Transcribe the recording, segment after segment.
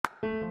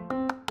Hey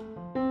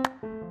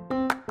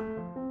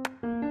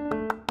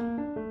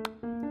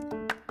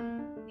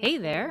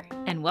there,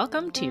 and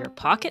welcome to your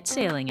Pocket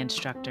Sailing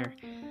Instructor.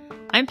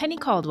 I'm Penny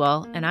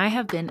Caldwell, and I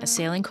have been a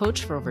sailing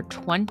coach for over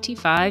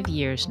 25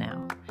 years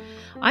now.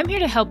 I'm here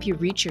to help you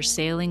reach your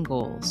sailing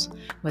goals,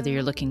 whether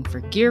you're looking for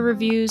gear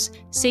reviews,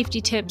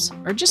 safety tips,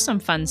 or just some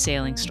fun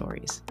sailing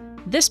stories.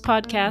 This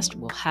podcast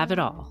will have it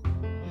all.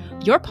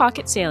 Your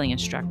Pocket Sailing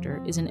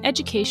Instructor is an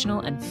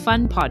educational and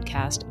fun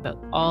podcast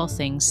about all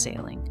things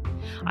sailing.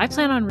 I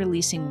plan on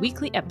releasing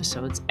weekly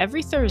episodes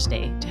every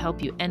Thursday to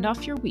help you end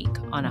off your week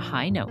on a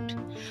high note.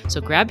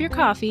 So grab your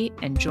coffee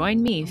and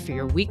join me for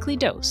your weekly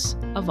dose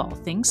of all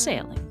things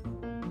sailing.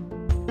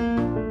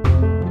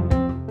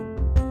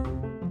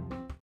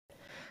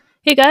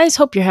 Hey guys,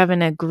 hope you're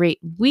having a great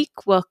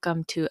week.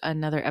 Welcome to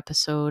another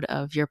episode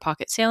of Your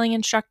Pocket Sailing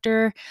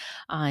Instructor.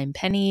 I'm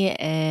Penny,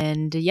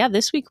 and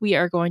this week we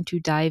are going to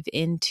dive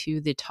into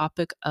the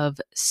topic of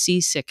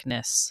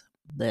seasickness.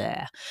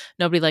 Bleh.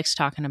 Nobody likes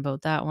talking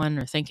about that one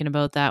or thinking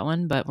about that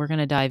one, but we're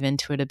going to dive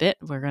into it a bit.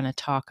 We're going to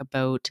talk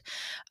about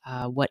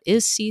what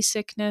is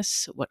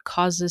seasickness, what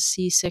causes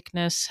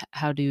seasickness,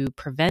 how to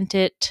prevent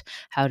it,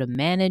 how to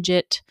manage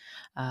it,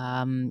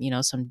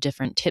 some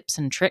different tips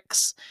and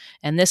tricks.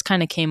 And this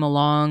kind of came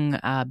along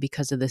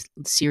because of the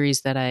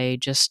series that I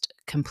just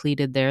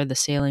completed there, the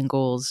Sailing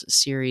Goals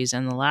series.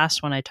 And the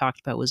last one I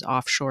talked about was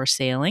offshore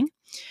sailing.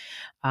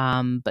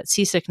 But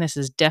seasickness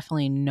is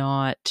definitely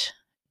not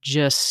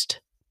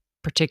just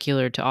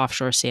particular to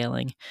offshore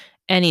sailing.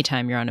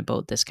 Anytime you're on a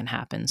boat, this can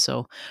happen.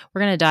 So we're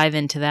going to dive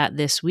into that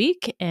this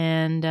week,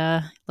 and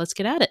let's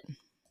get at it.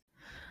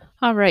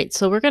 All right,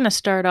 so we're going to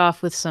start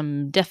off with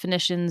some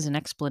definitions and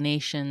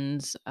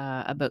explanations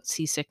about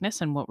seasickness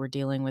and what we're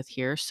dealing with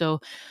here. So,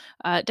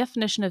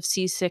 definition of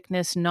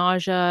seasickness: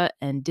 nausea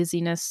and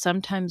dizziness,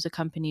 sometimes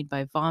accompanied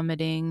by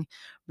vomiting,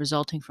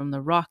 resulting from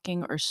the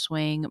rocking or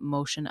swaying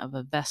motion of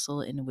a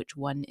vessel in which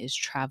one is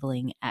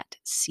traveling at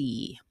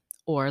sea.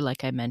 Or,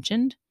 like I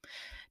mentioned,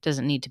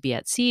 doesn't need to be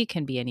at sea,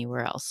 can be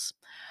anywhere else.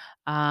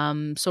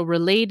 So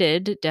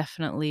related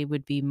definitely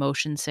would be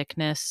motion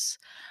sickness,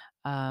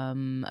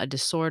 a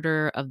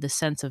disorder of the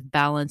sense of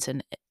balance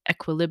and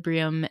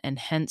equilibrium, and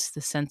hence the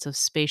sense of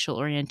spatial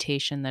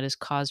orientation that is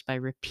caused by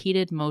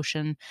repeated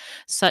motion,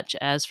 such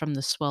as from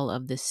the swell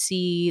of the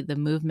sea, the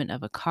movement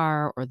of a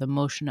car, or the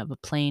motion of a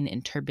plane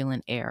in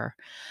turbulent air.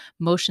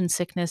 Motion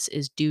sickness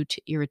is due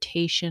to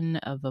irritation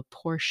of a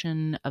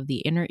portion of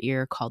the inner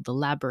ear called the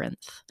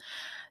labyrinth.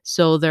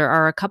 So there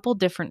are a couple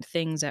different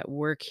things at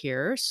work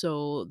here.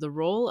 So the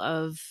role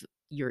of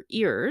your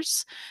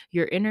ears,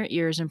 your inner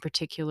ears in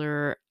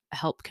particular,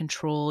 help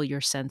control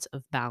your sense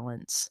of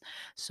balance.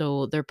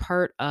 So they're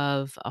part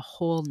of a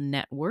whole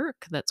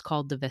network that's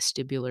called the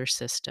vestibular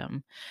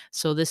system.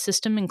 So the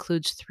system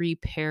includes three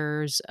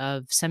pairs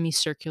of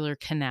semicircular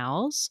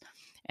canals,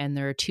 and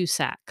there are two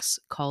sacs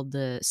called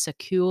the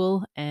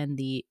saccule and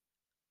the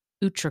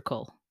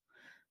utricle.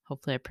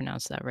 Hopefully I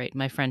pronounced that right.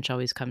 My French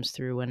always comes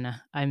through when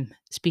I'm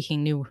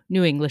speaking new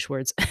English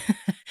words.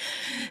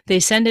 They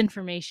send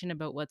information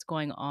about what's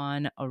going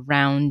on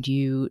around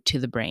you to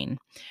the brain.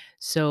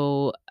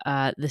 So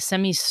the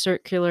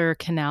semicircular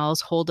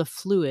canals hold a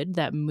fluid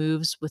that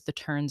moves with the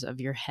turns of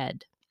your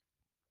head.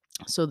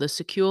 So the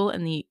saccule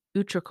and the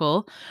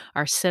utricle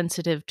are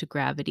sensitive to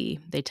gravity.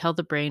 They tell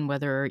the brain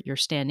whether you're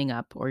standing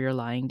up or you're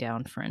lying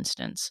down, for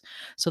instance.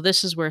 So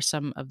this is where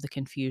some of the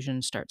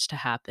confusion starts to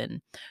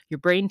happen. Your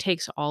brain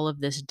takes all of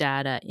this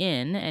data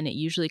in, and it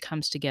usually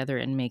comes together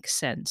and makes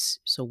sense.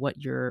 So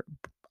what your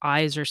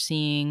eyes are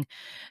seeing,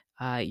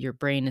 your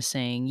brain is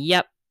saying,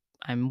 yep,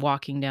 I'm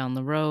walking down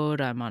the road,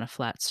 I'm on a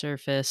flat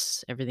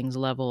surface, everything's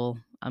level,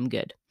 I'm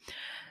good.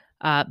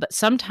 But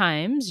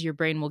sometimes your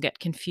brain will get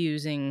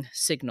confusing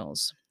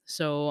signals.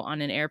 So,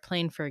 on an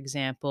airplane, for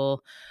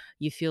example,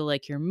 you feel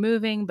like you're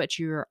moving, but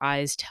your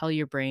eyes tell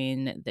your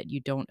brain that you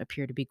don't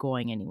appear to be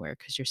going anywhere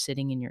because you're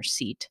sitting in your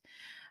seat.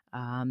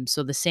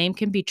 So, the same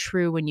can be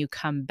true when you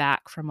come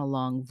back from a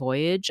long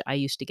voyage. I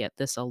used to get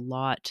this a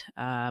lot.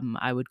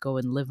 I would go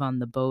and live on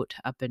the boat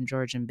up in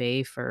Georgian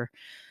Bay for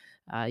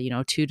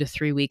 2 to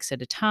 3 weeks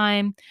at a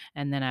time.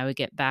 And then I would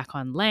get back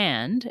on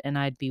land and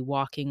I'd be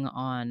walking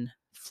on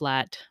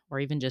flat or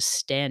even just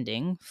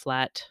standing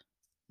flat,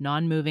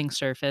 non moving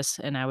surface,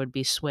 and I would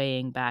be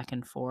swaying back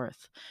and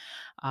forth.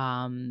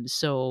 Funny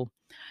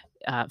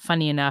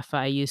enough,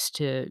 I used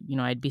to,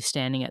 I'd be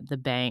standing at the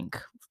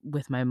bank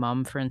with my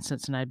mom, for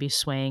instance, and I'd be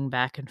swaying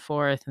back and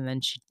forth. And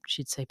then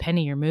she'd say,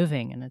 Penny, you're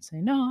moving. And I'd say,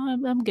 no,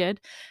 I'm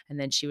good. And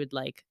then she would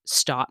like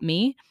stop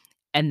me.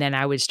 And then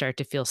I would start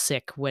to feel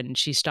sick when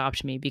she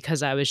stopped me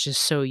because I was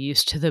just so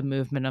used to the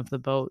movement of the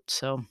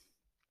boat.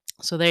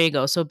 So there you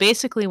go. So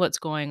basically what's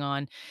going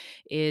on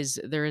is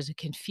there is a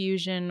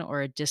confusion or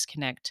a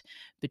disconnect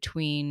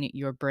between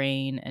your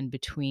brain and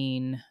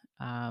between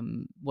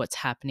what's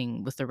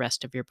happening with the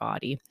rest of your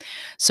body.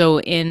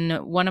 So in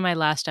one of my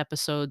last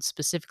episodes,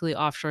 specifically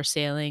offshore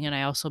sailing, and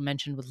I also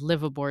mentioned with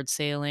liveaboard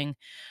sailing,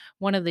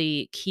 one of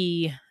the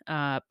key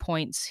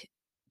points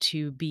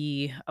to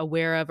be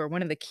aware of, or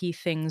one of the key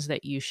things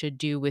that you should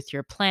do with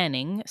your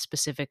planning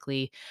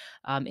specifically,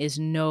 is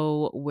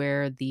know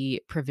where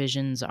the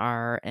provisions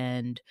are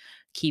and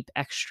keep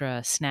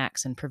extra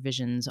snacks and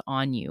provisions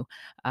on you.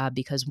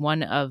 Because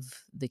one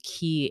of the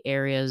key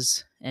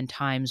areas and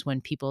times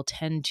when people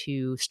tend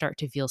to start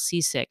to feel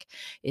seasick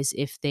is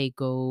if they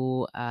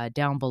go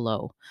down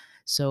below.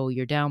 So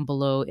you're down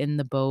below in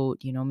the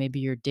boat, maybe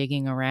you're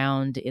digging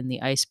around in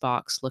the ice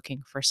box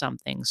looking for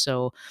something.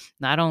 So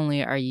not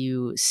only are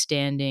you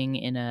standing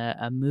in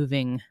a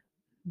moving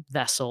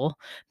vessel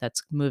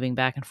that's moving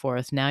back and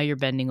forth, now you're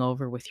bending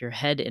over with your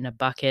head in a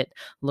bucket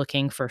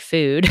looking for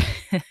food.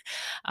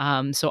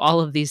 So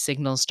all of these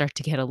signals start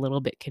to get a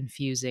little bit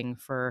confusing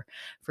for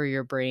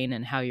your brain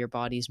and how your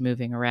body's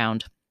moving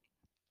around,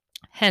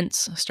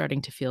 hence starting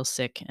to feel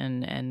sick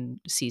and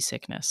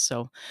seasickness.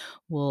 So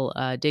we'll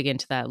dig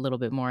into that a little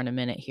bit more in a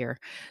minute here.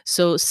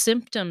 So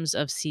symptoms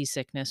of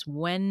seasickness: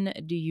 when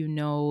do you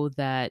know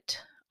that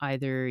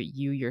either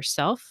you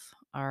yourself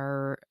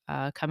are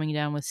coming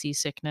down with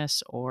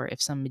seasickness, or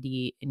if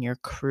somebody in your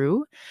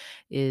crew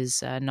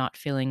is not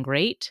feeling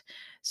great?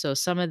 So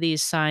some of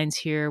these signs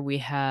here: we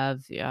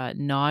have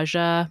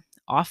nausea,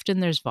 often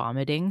there's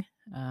vomiting,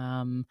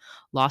 um,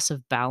 loss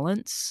of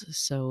balance.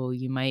 So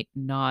you might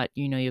not,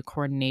 your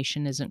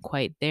coordination isn't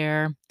quite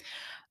there.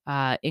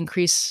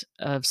 Increase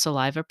of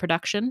saliva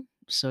production.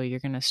 So you're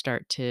going to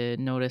start to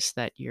notice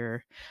that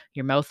your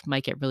mouth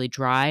might get really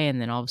dry,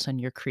 and then all of a sudden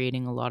you're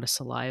creating a lot of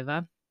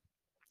saliva.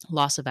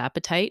 Loss of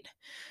appetite.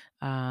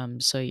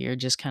 So you're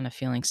just kind of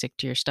feeling sick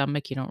to your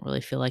stomach. You don't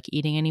really feel like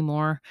eating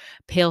anymore.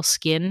 Pale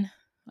skin.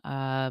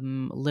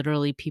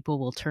 Literally, people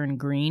will turn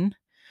green.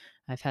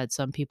 I've had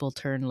some people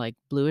turn like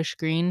bluish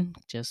green,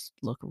 just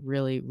look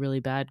really,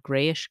 really bad,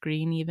 grayish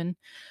green even.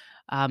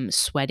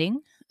 Sweating.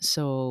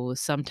 So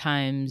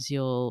sometimes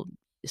you'll,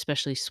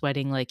 especially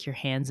sweating like your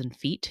hands and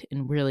feet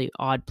in really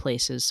odd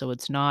places. So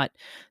it's not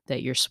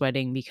that you're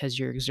sweating because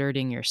you're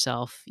exerting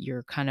yourself.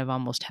 You're kind of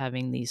almost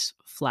having these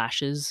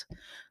flashes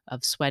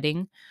of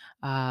sweating.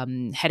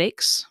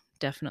 Headaches,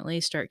 definitely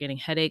start getting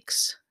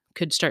headaches.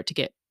 Could start to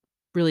get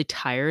really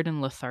tired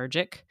and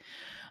lethargic.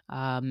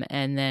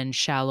 And then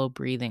shallow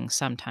breathing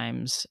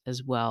sometimes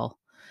as well.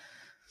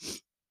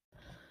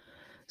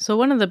 So,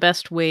 one of the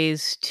best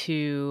ways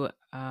to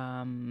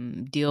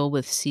deal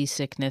with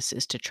seasickness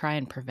is to try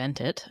and prevent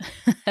it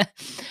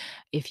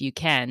if you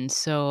can.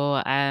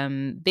 So,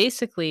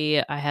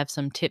 basically, I have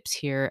some tips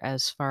here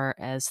as far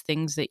as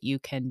things that you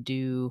can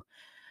do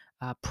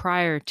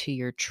prior to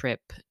your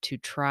trip to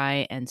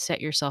try and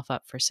set yourself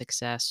up for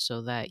success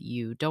so that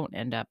you don't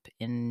end up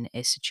in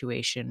a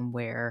situation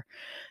where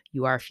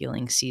you are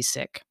feeling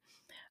seasick.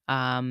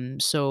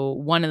 So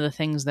one of the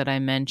things that I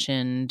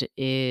mentioned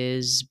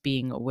is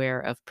being aware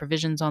of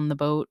provisions on the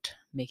boat,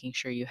 making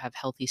sure you have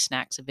healthy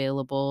snacks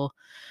available,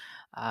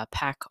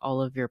 pack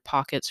all of your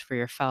pockets for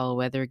your foul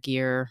weather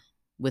gear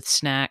with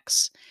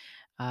snacks.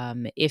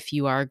 If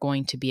you are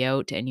going to be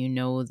out and you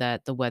know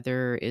that the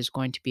weather is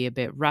going to be a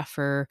bit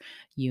rougher,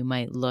 you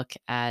might look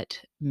at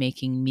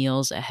making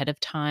meals ahead of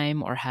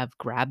time or have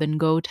grab and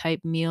go type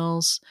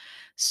meals.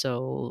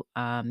 So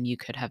you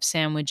could have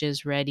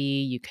sandwiches ready,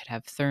 you could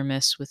have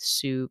thermos with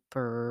soup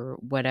or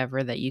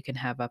whatever that you can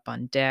have up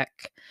on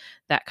deck,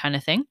 that kind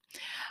of thing.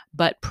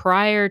 But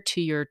prior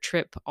to your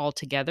trip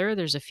altogether,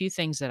 there's a few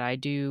things that I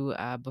do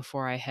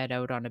before I head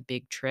out on a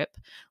big trip.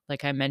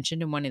 Like I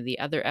mentioned in one of the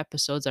other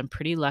episodes, I'm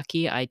pretty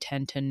lucky. I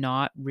tend to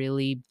not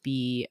really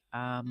be,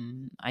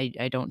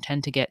 I don't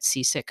tend to get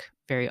seasick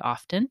very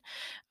often.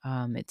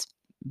 It's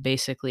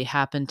basically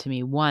happened to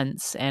me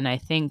once, and I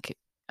think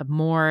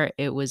more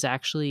it was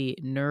actually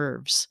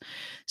nerves.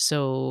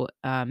 So,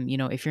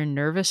 if you're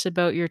nervous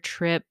about your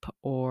trip,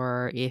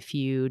 or if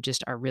you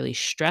just are really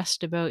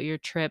stressed about your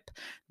trip,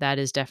 that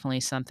is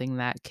definitely something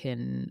that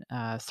can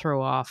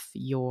throw off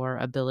your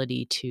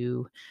ability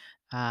to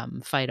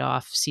fight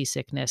off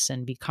seasickness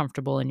and be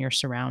comfortable in your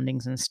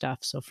surroundings and stuff.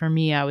 So for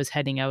me, I was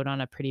heading out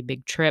on a pretty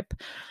big trip.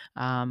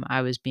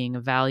 I was being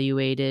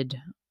evaluated.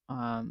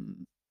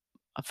 Um,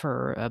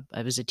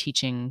 it was a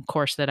teaching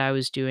course that I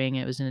was doing.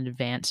 It was an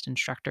advanced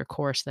instructor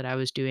course that I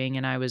was doing,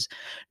 and I was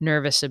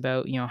nervous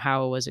about,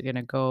 how was it going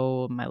to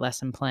go, my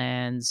lesson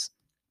plans.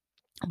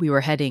 We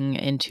were heading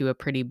into a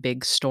pretty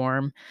big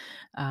storm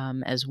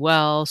as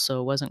well,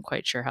 so wasn't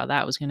quite sure how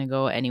that was going to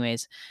go.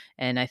 Anyways,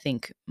 and I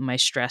think my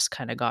stress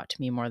kind of got to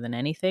me more than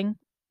anything.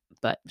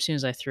 But as soon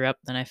as I threw up,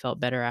 then I felt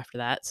better after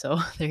that. So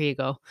there you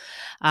go.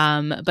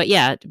 But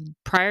yeah,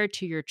 prior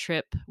to your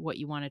trip, what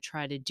you want to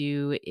try to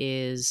do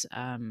is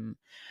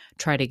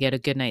try to get a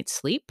good night's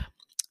sleep.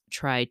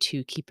 Try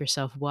to keep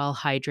yourself well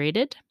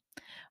hydrated.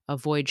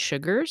 Avoid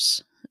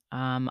sugars.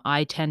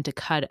 I tend to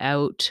cut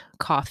out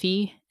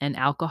coffee and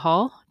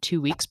alcohol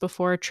 2 weeks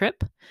before a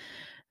trip.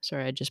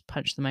 Sorry, I just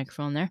punched the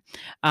microphone there.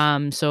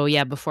 So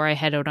yeah, before I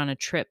head out on a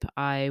trip,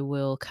 I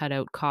will cut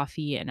out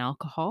coffee and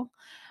alcohol.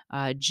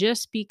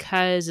 Just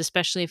because,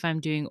 especially if I'm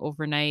doing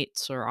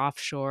overnights or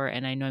offshore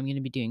and I know I'm going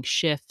to be doing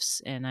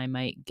shifts and I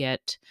might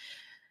get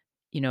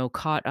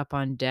caught up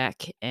on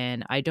deck,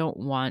 and I don't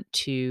want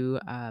to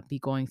be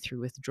going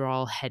through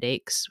withdrawal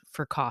headaches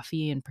for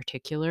coffee in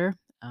particular.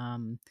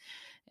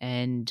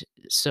 And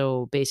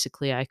so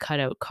basically, I cut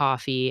out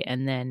coffee.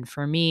 And then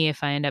for me,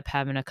 if I end up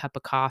having a cup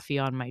of coffee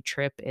on my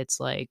trip,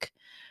 it's like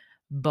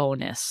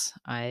bonus.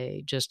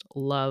 I just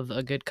love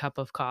a good cup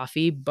of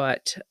coffee,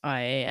 but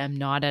I am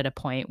not at a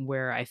point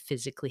where I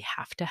physically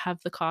have to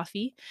have the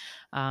coffee.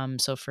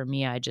 So for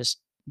me, I just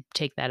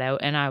take that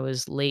out. And I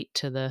was late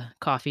to the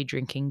coffee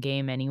drinking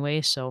game anyway.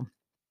 So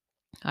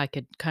I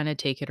could kind of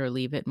take it or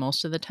leave it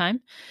most of the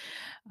time.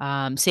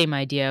 Same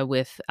idea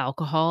with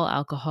alcohol.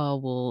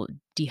 Alcohol will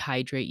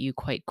dehydrate you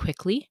quite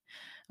quickly.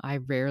 I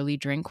rarely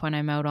drink when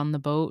I'm out on the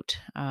boat,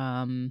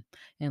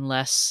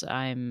 unless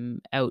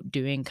I'm out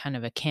doing kind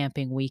of a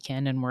camping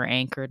weekend and we're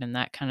anchored and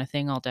that kind of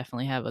thing. I'll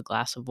definitely have a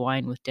glass of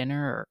wine with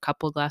dinner or a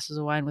couple of glasses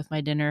of wine with my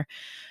dinner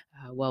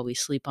while we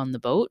sleep on the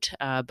boat.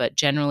 But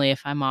generally,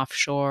 if I'm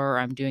offshore or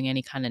I'm doing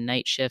any kind of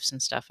night shifts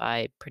and stuff,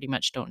 I pretty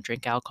much don't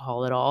drink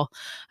alcohol at all.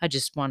 I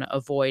just want to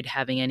avoid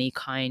having any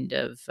kind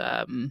of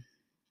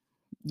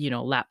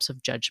lapse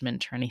of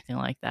judgment or anything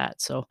like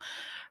that. So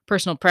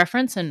personal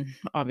preference, and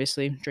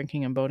obviously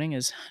drinking and boating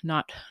is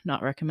not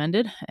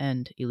recommended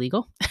and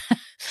illegal.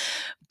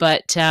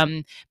 But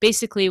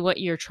basically what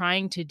you're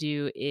trying to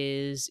do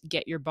is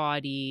get your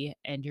body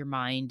and your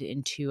mind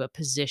into a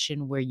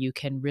position where you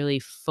can really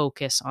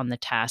focus on the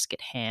task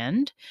at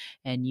hand,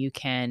 and you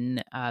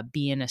can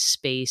be in a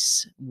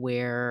space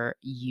where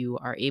you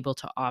are able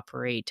to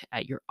operate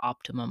at your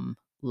optimum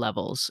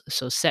levels.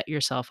 So set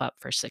yourself up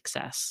for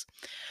success.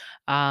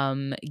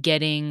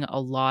 Getting a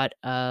lot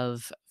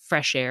of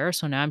fresh air.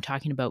 So now I'm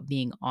talking about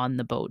being on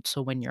the boat.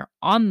 So when you're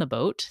on the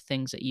boat,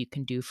 things that you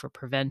can do for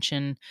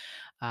prevention,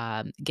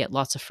 get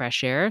lots of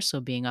fresh air. So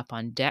being up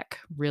on deck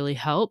really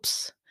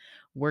helps.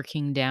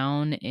 Working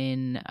down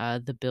in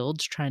the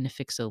bilge, trying to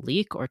fix a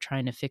leak or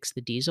trying to fix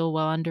the diesel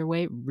while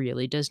underway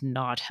really does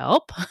not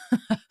help.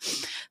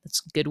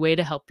 That's a good way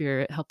to help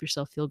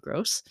yourself feel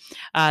gross.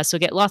 So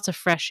get lots of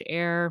fresh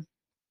air.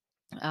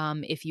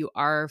 If you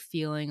are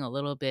feeling a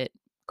little bit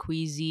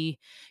queasy,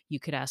 you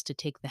could ask to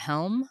take the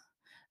helm.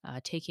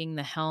 Taking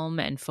the helm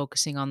and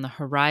focusing on the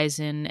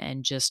horizon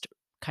and just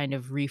kind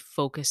of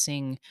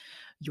refocusing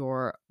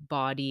your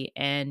body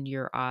and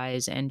your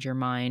eyes and your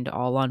mind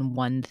all on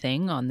one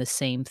thing, on the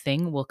same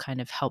thing, will kind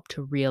of help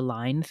to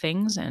realign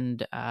things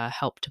and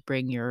help to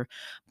bring your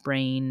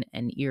brain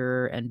and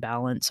ear and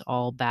balance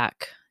all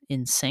back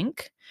in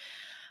sync.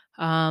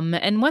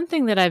 And one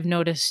thing that I've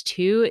noticed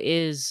too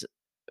is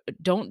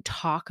don't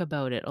talk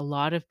about it. A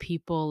lot of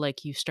people,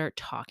 like, you start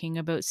talking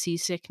about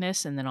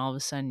seasickness and then all of a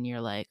sudden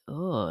you're like,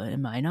 "Oh,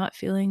 am I not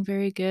feeling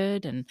very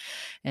good?"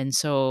 And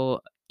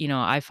so,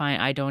 I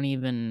find I don't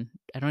even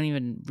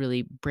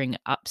really bring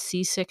up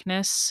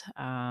seasickness,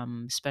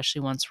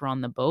 especially once we're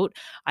on the boat.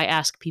 I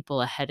ask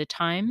people ahead of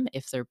time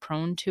if they're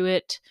prone to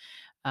it.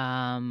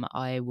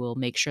 I will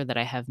make sure that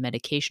I have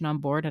medication on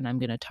board, and I'm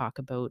going to talk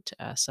about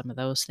some of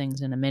those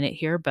things in a minute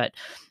here. But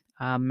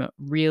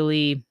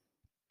really,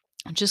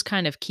 just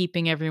kind of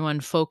keeping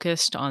everyone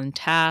focused on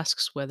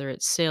tasks, whether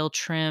it's sail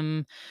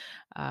trim,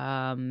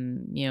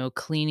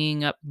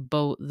 cleaning up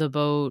the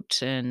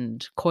boat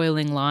and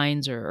coiling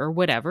lines or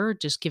whatever,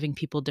 just giving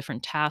people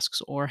different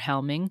tasks or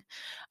helming.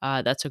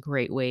 That's a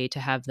great way to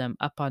have them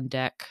up on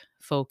deck,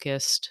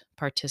 focused,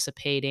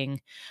 participating,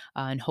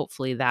 and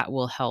hopefully that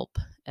will help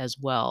as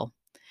well.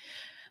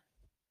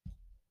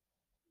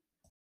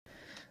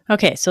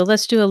 Okay, so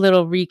let's do a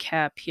little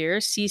recap here.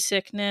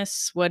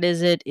 Seasickness, what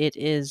is it? It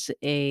is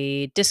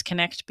a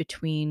disconnect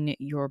between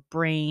your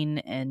brain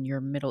and your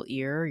middle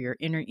ear, your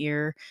inner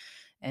ear.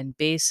 And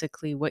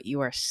basically, what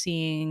you are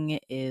seeing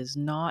is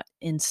not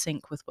in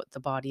sync with what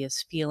the body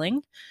is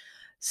feeling.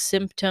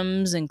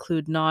 Symptoms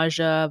include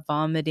nausea,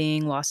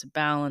 vomiting, loss of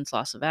balance,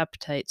 loss of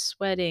appetite,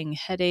 sweating,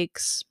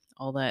 headaches,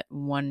 all that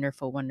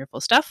wonderful,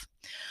 wonderful stuff.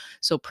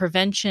 So,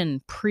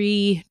 prevention,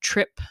 pre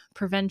trip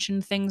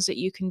prevention things that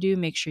you can do: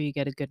 make sure you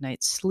get a good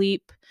night's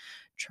sleep.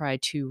 Try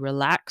to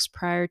relax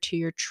prior to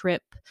your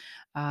trip.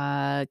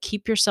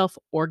 Keep yourself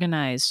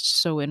organized.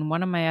 So, in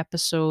one of my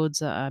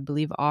episodes, I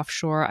believe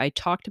offshore, I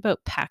talked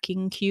about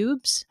packing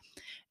cubes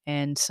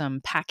and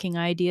some packing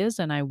ideas,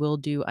 and I will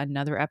do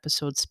another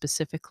episode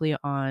specifically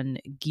on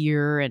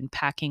gear and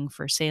packing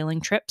for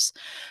sailing trips.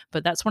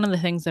 But that's one of the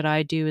things that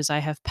I do is I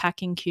have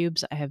packing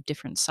cubes. I have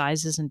different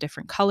sizes and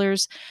different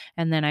colors,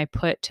 and then I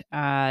put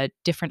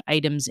different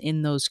items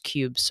in those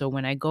cubes. So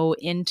when I go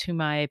into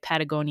my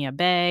Patagonia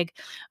bag,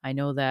 I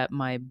know that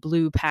my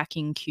blue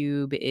packing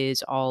cube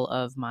is all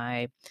of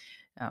my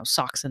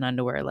socks and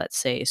underwear, let's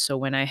say. So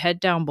when I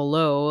head down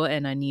below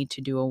and I need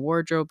to do a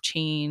wardrobe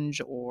change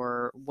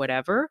or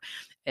whatever,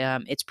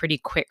 it's pretty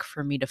quick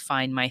for me to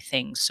find my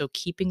things. So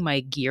keeping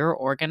my gear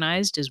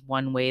organized is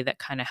one way that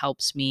kind of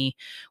helps me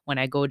when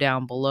I go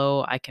down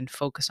below. I can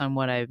focus on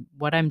what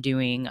I'm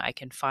doing. I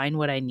can find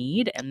what I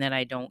need, and then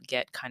I don't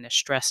get kind of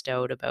stressed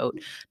out about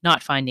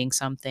not finding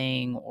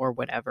something or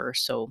whatever.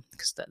 So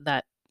because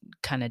that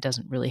kind of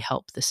doesn't really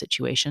help the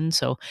situation.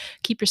 So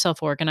keep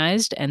yourself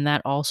organized. And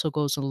that also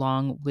goes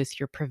along with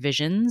your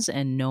provisions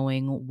and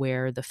knowing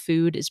where the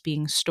food is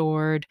being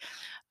stored.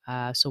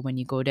 So when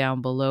you go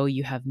down below,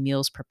 you have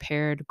meals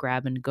prepared,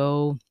 grab and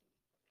go,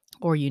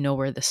 or you know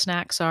where the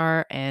snacks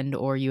are, and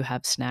or you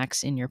have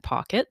snacks in your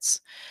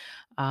pockets.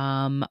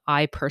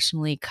 I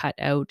personally cut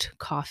out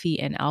coffee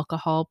and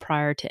alcohol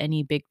prior to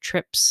any big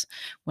trips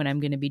when I'm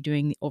going to be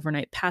doing the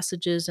overnight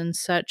passages and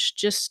such,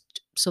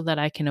 just so that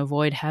I can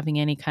avoid having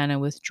any kind of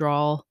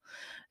withdrawal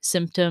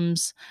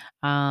symptoms,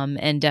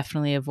 and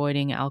definitely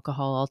avoiding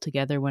alcohol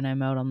altogether when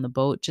I'm out on the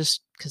boat,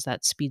 just because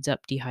that speeds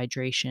up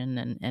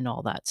dehydration and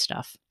all that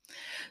stuff.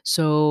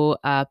 So,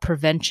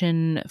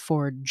 prevention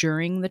for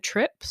during the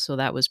trip. So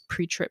that was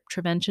pre-trip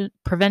prevention.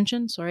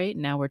 Prevention. Sorry.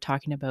 Now we're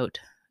talking about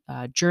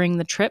during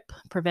the trip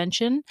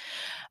prevention.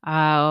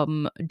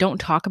 Don't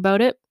talk about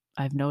it.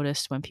 I've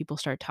noticed when people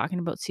start talking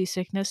about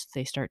seasickness,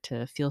 they start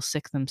to feel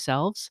sick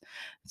themselves.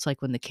 It's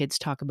like when the kids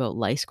talk about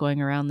lice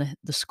going around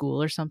the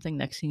school or something.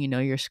 Next thing you know,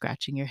 you're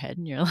scratching your head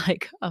and you're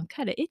like, I'm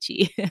kind of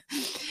itchy.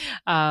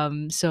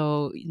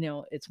 So,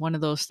 it's one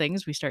of those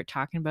things. We start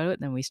talking about it,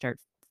 and then we start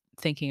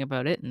thinking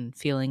about it and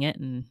feeling it,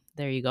 and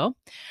there you go.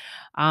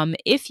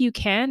 If you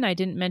can, I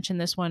didn't mention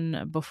this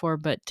one before,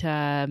 but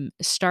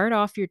start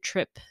off your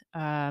trip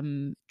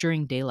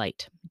during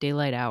daylight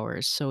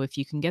hours. So if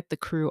you can get the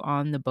crew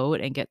on the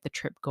boat and get the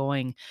trip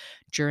going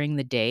during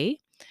the day,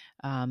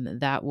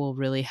 that will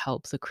really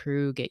help the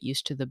crew get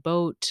used to the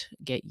boat,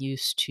 get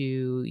used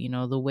to,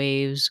 the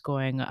waves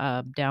going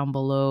up, down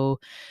below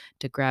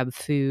to grab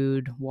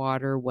food,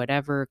 water,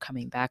 whatever,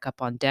 coming back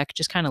up on deck.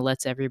 Just kind of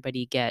lets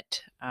everybody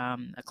get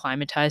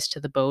acclimatized to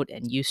the boat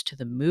and used to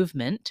the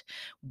movement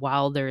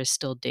while there is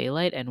still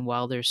daylight and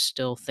while there's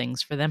still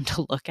things for them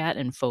to look at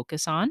and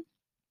focus on.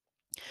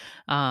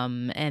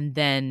 And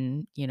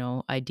then,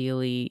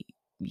 ideally,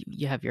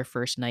 you have your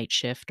first night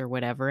shift or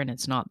whatever, and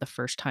it's not the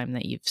first time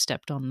that you've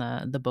stepped on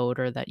the boat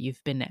or that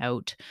you've been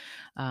out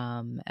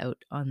on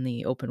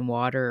the open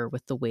water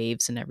with the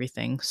waves and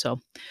everything. So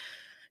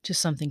just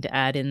something to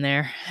add in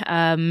there.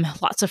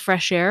 Lots of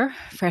fresh air.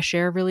 Fresh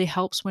air really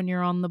helps when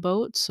you're on the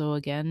boat. So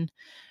again,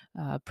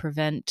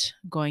 prevent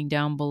going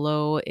down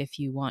below. If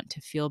you want to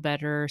feel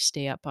better,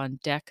 stay up on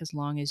deck as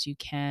long as you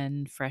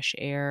can, fresh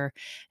air,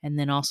 and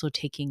then also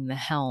taking the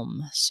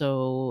helm.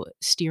 So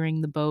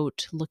steering the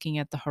boat, looking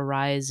at the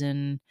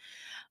horizon.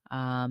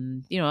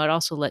 It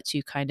also lets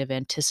you kind of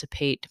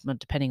anticipate, well,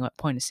 depending what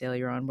point of sail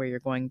you're on, where you're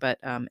going, but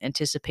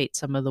anticipate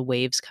some of the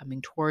waves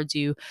coming towards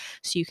you,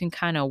 so you can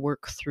kind of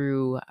work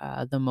through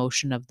the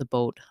motion of the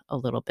boat a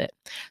little bit.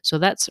 So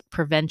that's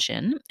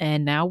prevention.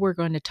 And now we're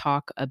going to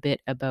talk a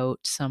bit about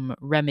some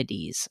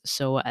remedies.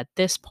 So at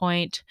this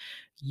point,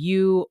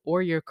 you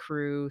or your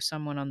crew,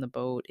 someone on the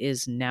boat,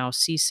 is now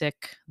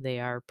seasick. They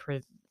are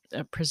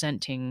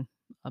presenting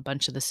a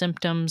bunch of the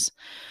symptoms.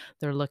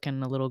 They're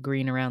looking a little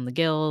green around the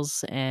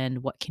gills,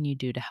 and what can you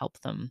do to help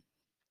them?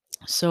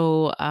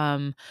 So,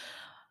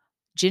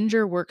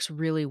 ginger works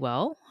really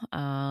well.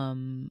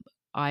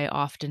 I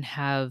often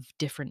have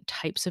different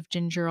types of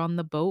ginger on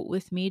the boat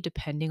with me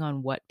depending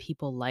on what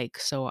people like.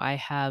 So I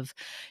have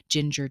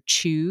ginger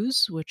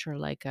chews, which are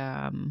like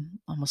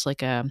almost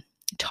like a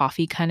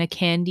toffee kind of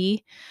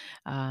candy.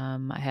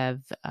 I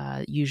have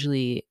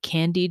usually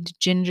candied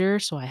ginger,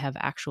 so I have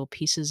actual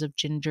pieces of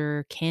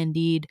ginger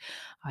candied.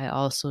 I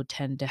also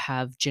tend to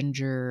have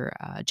ginger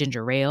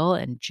ale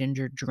and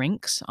ginger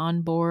drinks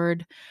on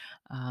board.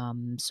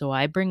 So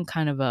I bring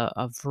kind of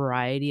a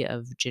variety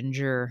of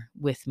ginger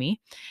with me.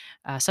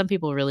 Some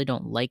people really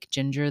don't like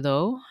ginger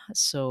though.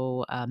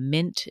 So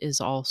mint is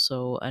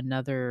also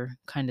another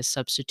kind of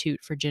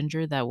substitute for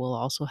ginger that will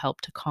also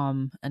help to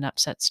calm an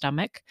upset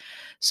stomach.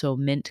 So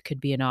mint could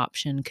be an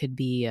option, could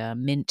be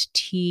mint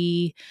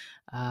tea,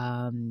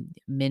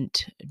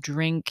 mint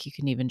drink. You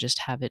can even just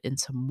have it in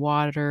some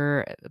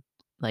water,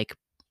 like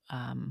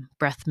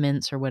breath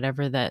mints or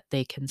whatever that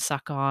they can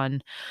suck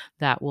on.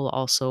 That will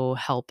also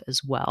help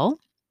as well.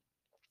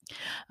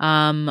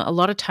 A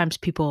lot of times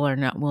people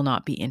will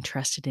not be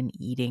interested in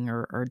eating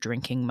or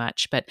drinking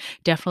much, but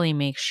definitely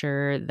make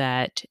sure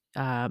that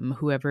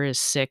whoever is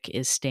sick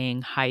is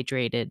staying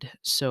hydrated.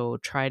 So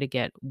try to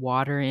get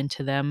water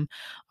into them.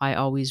 I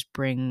always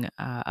bring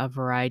a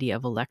variety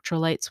of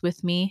electrolytes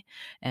with me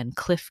and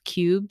Cliff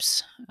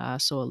cubes.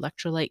 So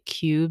electrolyte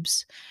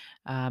cubes.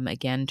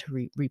 Again,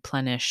 to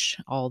replenish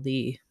all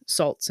the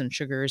salts and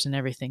sugars and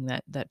everything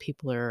that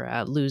people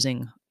are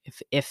losing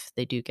if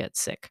they do get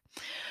sick.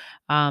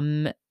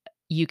 Um,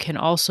 you can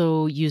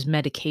also use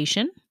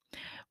medication.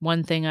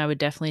 One thing I would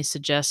definitely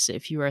suggest,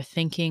 if you are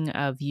thinking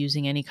of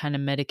using any kind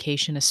of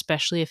medication,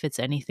 especially if it's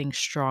anything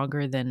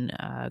stronger than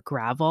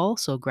Gravol.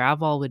 So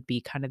Gravol would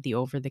be kind of the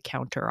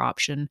over-the-counter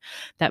option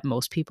that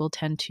most people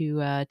tend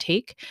to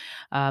take.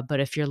 But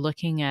if you're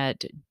looking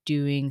at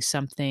doing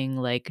something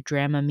like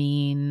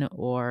Dramamine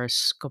or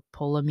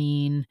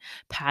scopolamine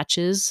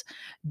patches,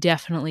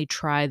 definitely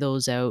try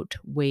those out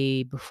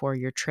way before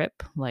your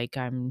trip.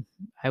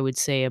 I would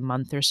say a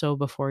month or so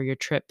before your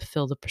trip,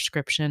 fill the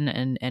prescription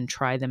and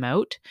try them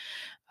out.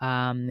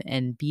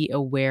 and be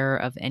aware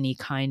of any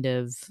kind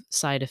of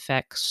side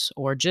effects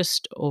or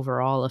just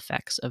overall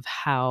effects of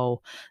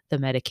how the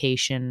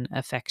medication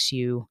affects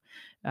you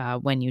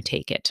when you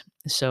take it.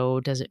 So,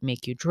 does it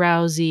make you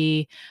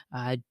drowsy?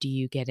 Do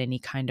you get any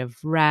kind of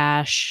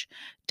rash?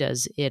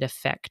 Does it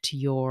affect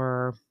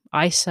your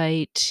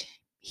eyesight,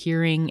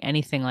 hearing,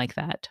 anything like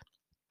that?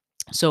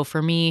 So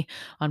for me,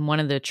 on one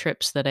of the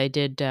trips that I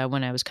did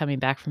when I was coming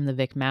back from the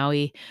Vic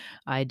Maui,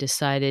 I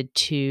decided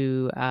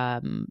to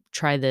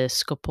try the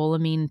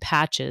scopolamine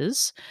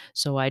patches.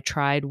 So I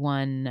tried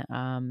one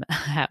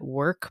at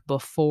work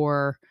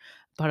before,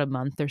 about a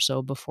month or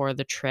so before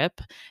the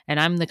trip. And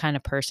I'm the kind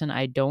of person,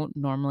 I don't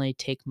normally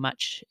take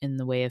much in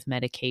the way of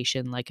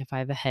medication. Like if I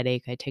have a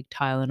headache, I take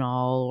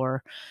Tylenol,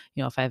 or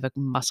if I have a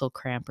muscle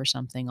cramp or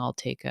something, I'll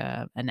take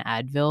an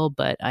Advil.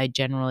 But I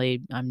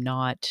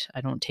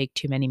don't take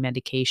too many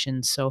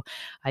medications. So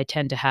I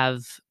tend to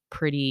have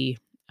pretty,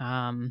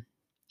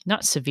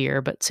 not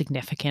severe, but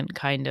significant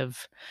kind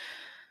of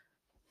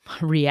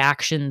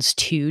reactions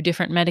to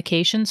different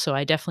medications. So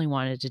I definitely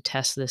wanted to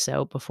test this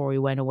out before we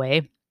went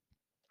away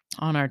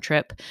on our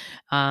trip.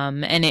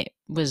 And it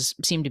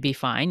seemed to be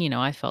fine.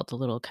 I felt a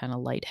little kind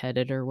of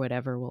lightheaded or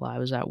whatever while I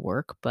was at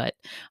work, but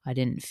I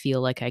didn't feel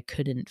like I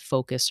couldn't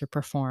focus or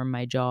perform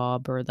my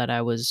job, or that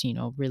I was,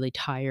 really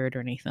tired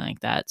or anything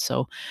like that.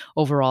 So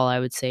overall, I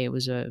would say it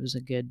was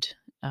a good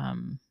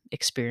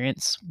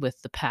experience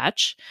with the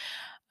patch.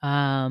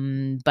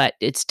 But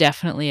it's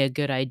definitely a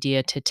good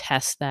idea to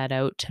test that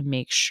out to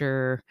make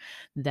sure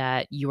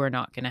that you are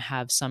not going to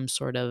have some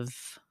sort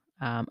of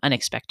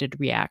unexpected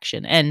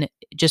reaction. And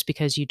just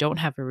because you don't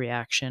have a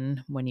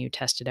reaction when you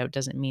test it out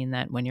doesn't mean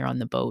that when you're on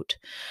the boat,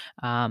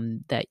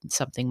 that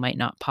something might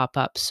not pop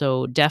up.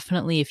 So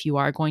definitely, if you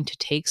are going to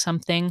take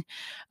something,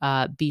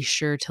 be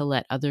sure to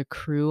let other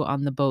crew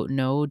on the boat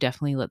know.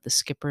 Definitely let the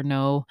skipper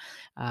know.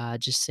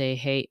 Just say,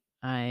 hey.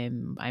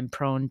 I'm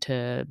prone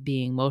to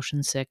being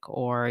motion sick,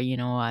 or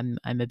I'm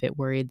a bit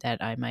worried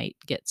that I might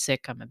get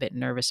sick. I'm a bit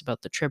nervous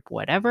about the trip,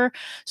 whatever.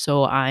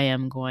 So I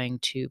am going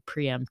to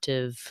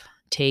preemptive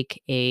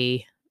take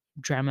a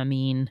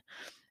Dramamine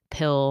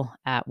pill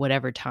at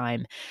whatever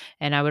time.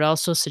 And I would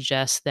also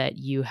suggest that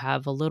you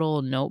have a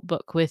little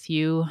notebook with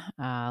you,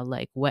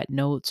 like wet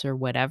notes or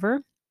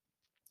whatever,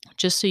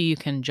 just so you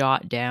can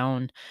jot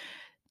down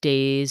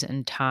days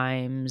and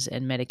times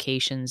and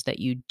medications that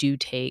you do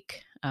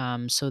take,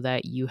 so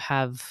that you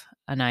have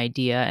an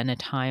idea and a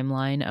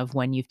timeline of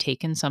when you've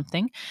taken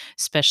something,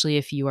 especially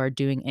if you are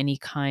doing any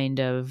kind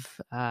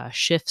of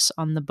shifts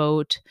on the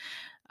boat.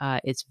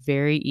 It's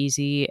very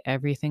easy.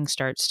 Everything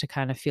starts to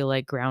kind of feel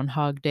like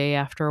Groundhog Day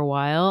after a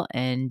while,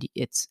 and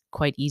it's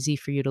quite easy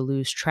for you to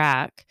lose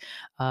track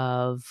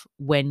of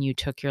when you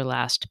took your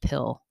last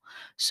pill.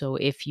 So,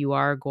 if you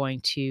are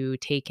going to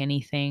take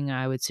anything,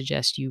 I would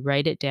suggest you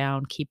write it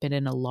down, keep it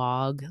in a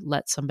log,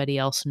 let somebody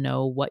else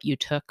know what you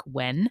took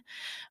when.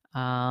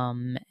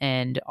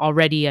 And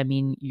already, I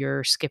mean,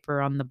 your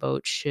skipper on the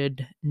boat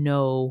should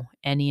know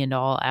any and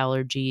all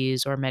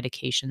allergies or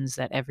medications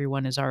that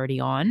everyone is already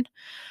on.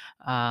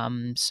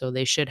 So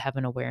they should have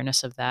an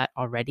awareness of that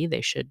already.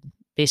 They should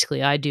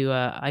basically,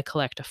 I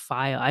collect a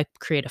file, I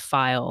create a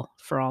file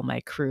for all my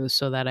crew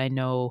so that I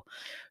know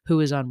who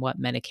is on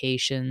what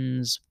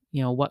medications,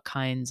 what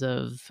kinds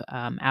of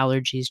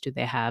allergies do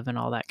they have, and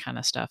all that kind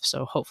of stuff.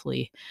 So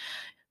hopefully,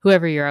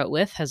 whoever you're out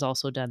with has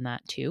also done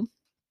that too.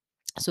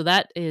 So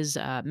that is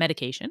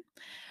medication.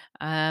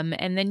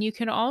 And then you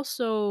can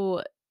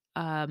also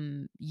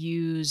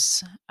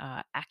use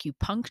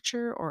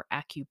acupuncture or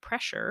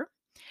acupressure,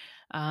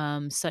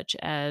 such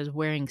as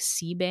wearing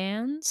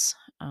C-bands.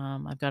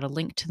 I've got a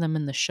link to them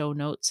in the show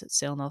notes at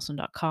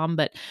sailnelson.com.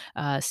 But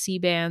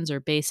C-bands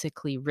are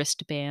basically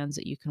wristbands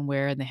that you can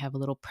wear, and they have a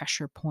little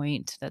pressure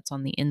point that's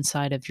on the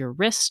inside of your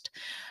wrist.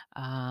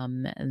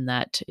 And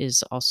that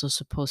is also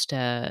supposed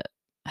to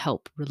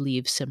help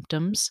relieve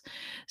symptoms.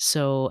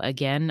 So,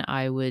 again,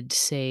 I would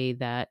say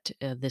that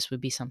this would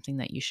be something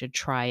that you should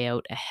try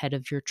out ahead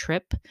of your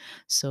trip,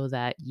 so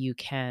that you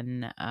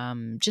can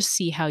just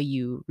see how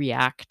you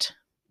react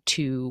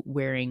to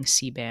wearing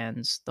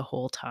C-bands the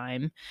whole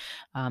time,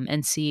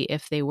 and see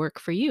if they work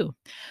for you.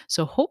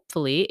 So,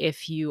 hopefully,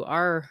 if you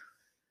are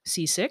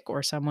seasick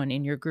or someone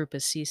in your group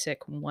is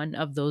seasick, one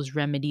of those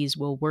remedies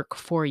will work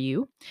for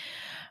you.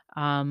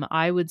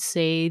 I would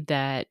say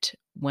that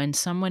when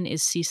someone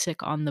is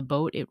seasick on the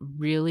boat, it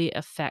really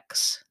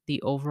affects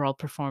the overall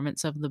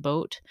performance of the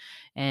boat,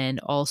 and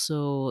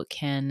also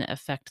can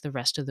affect the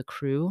rest of the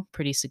crew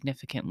pretty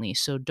significantly.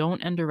 So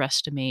don't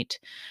underestimate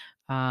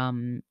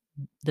um,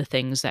 the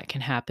things that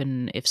can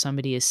happen if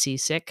somebody is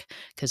seasick,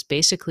 because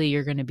basically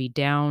you're going to be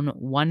down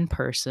one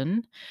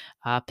person,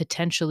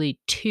 potentially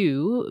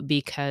two,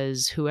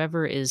 because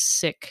whoever is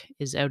sick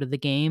is out of the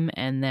game.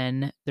 And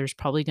then there's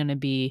probably going to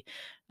be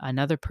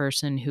another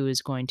person who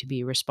is going to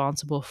be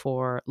responsible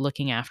for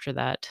looking after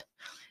that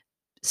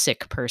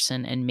sick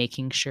person and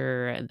making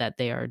sure that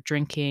they are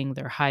drinking,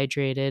 they're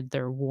hydrated,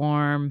 they're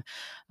warm,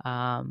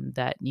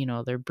 that,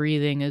 their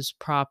breathing is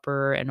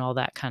proper, and all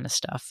that kind of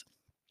stuff.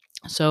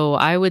 So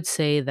I would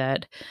say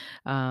that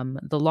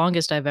the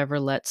longest I've ever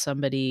let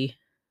somebody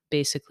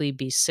basically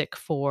be sick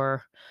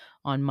for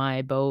on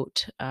my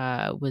boat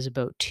was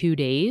about 2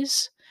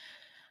 days.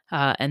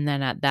 And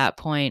then at that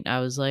point, I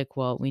was like,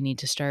 well, we need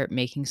to start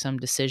making some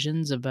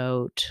decisions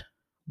about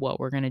what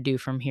we're going to do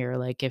from here.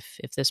 Like if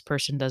this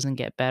person doesn't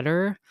get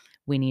better,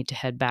 we need to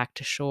head back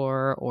to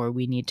shore, or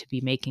we need to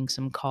be making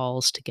some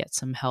calls to get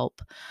some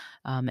help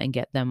and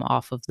get them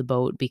off of the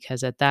boat.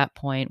 Because at that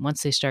point,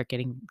 once they start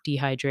getting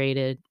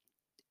dehydrated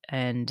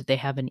and they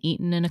haven't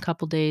eaten in a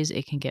couple days,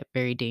 it can get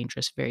very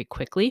dangerous very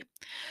quickly.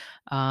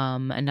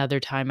 Another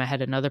time, I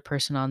had another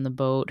person on the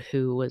boat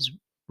who was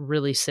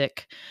really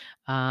sick,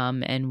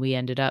 and we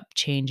ended up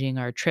changing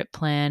our trip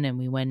plan, and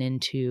we went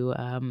into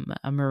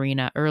a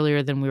marina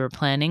earlier than we were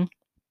planning.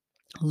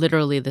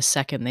 Literally, the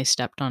second they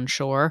stepped on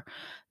shore,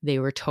 they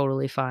were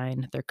totally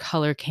fine. Their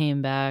color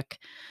came back.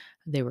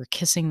 They were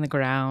kissing the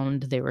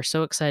ground. They were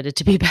so excited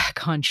to be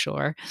back on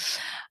shore.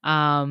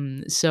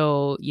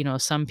 So,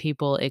 some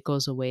people it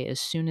goes away as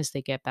soon as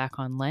they get back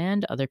on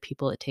land. Other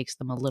people, it takes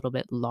them a little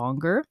bit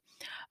longer.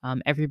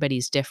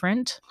 Everybody's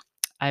different.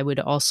 I would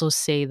also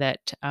say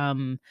that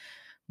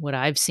what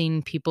I've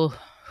seen people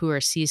who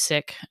are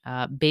seasick,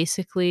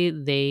 basically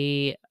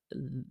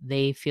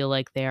they feel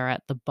like they are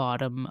at the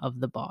bottom of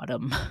the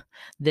bottom.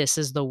 This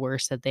is the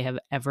worst that they have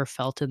ever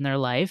felt in their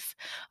life.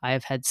 I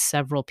have had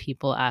several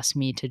people ask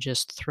me to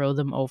just throw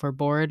them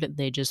overboard.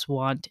 They just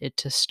want it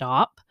to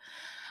stop.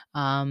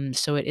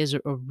 So it is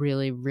a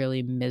really,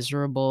 really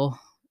miserable,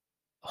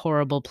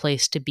 horrible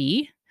place to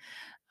be.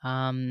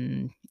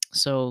 Um,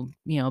 so,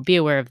 be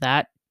aware of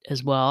that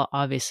as well.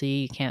 Obviously,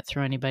 you can't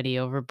throw anybody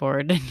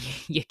overboard and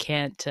you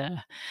can't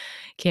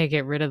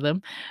get rid of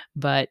them,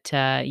 but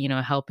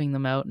helping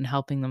them out and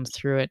helping them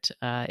through it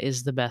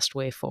is the best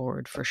way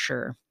forward for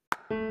sure.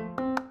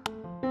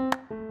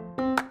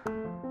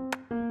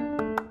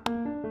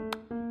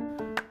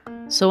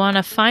 So, on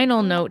a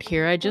final note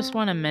here, I just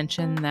want to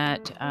mention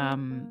that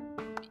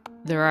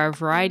there are a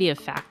variety of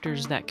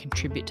factors that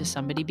contribute to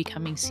somebody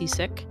becoming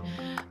seasick.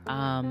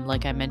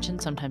 Like I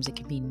mentioned, sometimes it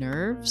can be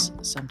nerves,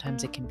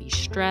 sometimes it can be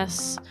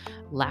stress,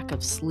 lack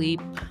of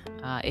sleep.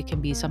 It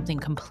can be something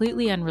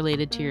completely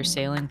unrelated to your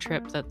sailing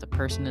trip that the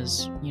person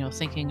is,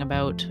 thinking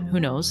about. Who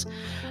knows?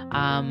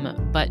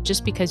 But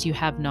just because you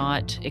have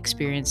not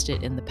experienced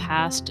it in the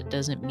past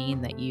doesn't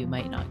mean that you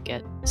might not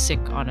get sick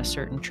on a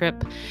certain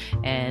trip.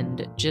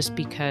 And just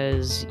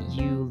because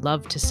you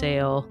love to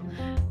sail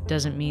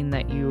doesn't mean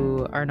that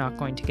you are not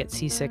going to get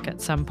seasick at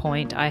some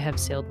point. I have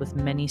sailed with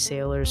many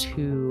sailors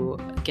who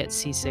get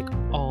seasick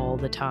all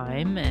the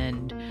time,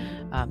 and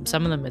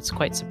some of them it's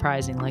quite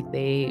surprising. Like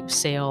they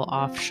sail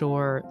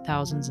offshore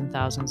thousands and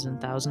thousands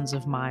and thousands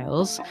of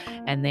miles,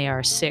 and they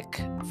are sick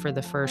for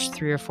the first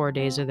 3 or 4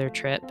 days of their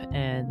trip,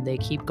 and they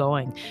keep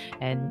going.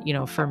 And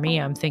for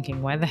me, I'm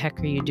thinking, why the heck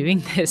are you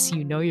doing this?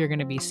 You're going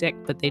to be sick,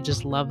 but they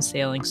just love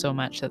sailing so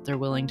much that they're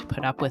willing to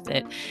put up with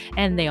it.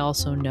 And they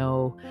also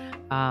know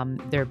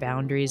their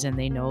boundaries, and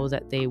they know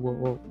that they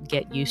will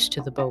get used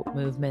to the boat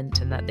movement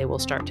and that they will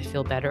start to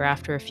feel better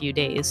after a few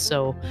days.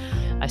 So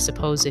I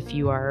suppose if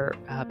you are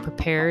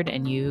prepared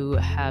and you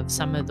have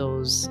some of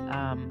those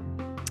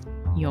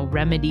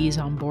remedies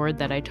on board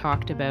that I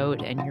talked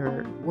about, and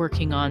you're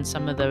working on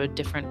some of the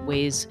different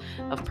ways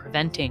of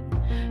preventing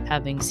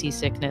having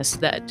seasickness,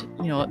 that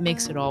it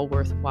makes it all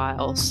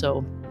worthwhile.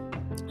 So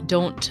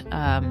don't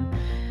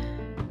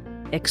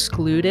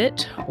exclude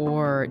it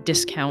or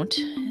discount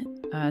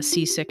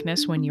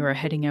seasickness when you are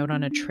heading out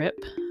on a trip.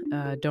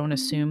 Don't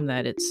assume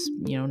that it's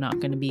not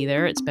going to be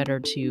there. It's better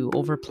to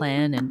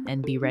overplan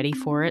and be ready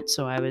for it.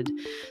 So I would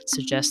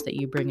suggest that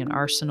you bring an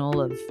arsenal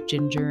of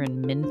ginger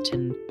and mint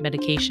and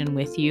medication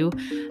with you,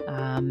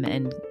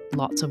 and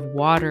lots of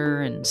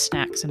water and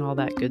snacks and all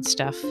that good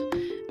stuff,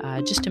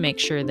 just to make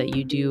sure that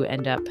you do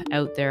end up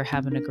out there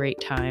having a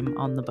great time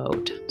on the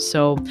boat.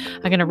 So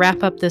I'm going to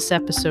wrap up this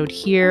episode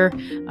here.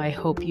 I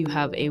hope you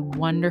have a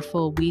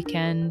wonderful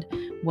weekend.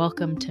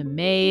 Welcome to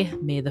May.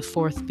 May the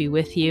 4th be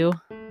with you,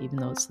 even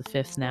though it's the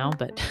 5th now.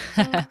 But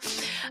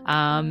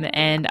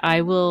and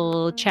I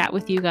will chat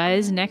with you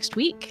guys next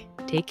week.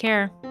 Take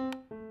care.